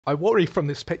I worry from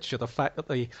this picture the fact that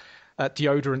the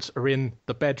deodorants are in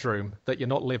the bedroom, that you're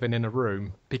not living in a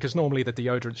room, because normally the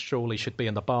deodorants surely should be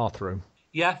in the bathroom.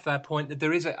 Yeah, fair point.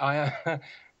 There is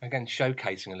again,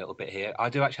 showcasing a little bit here. I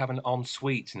do actually have an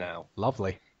ensuite now.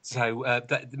 Lovely. So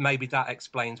maybe that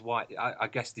explains why. I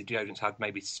guess the deodorants had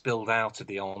maybe spilled out of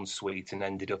the ensuite and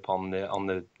ended up on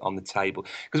the table.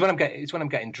 Because when I'm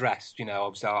getting dressed,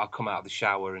 obviously I'll come out of the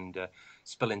shower and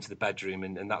spill into the bedroom,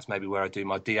 and that's maybe where I do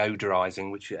my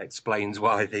deodorizing, which explains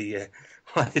why the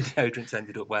why the deodorants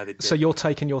ended up where they So did. you're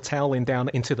taking your toweling down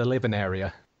into the living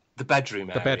area, The bedroom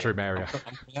the area. bedroom area.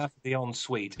 I'm coming out of the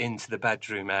ensuite into the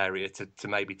bedroom area to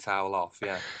maybe towel off.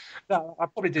 Yeah. No, I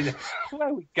probably do. Where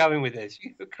are we going with this?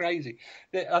 You're crazy.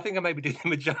 I think I maybe do the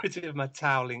majority of my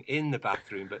toweling in the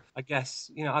bathroom, but I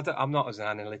guess, I'm not as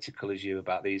analytical as you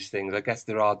about these things. I guess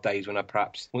there are days when I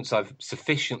perhaps, once I've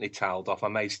sufficiently toweled off, I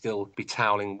may still be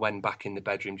toweling when back in the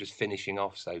bedroom, just finishing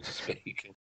off, so to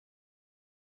speak.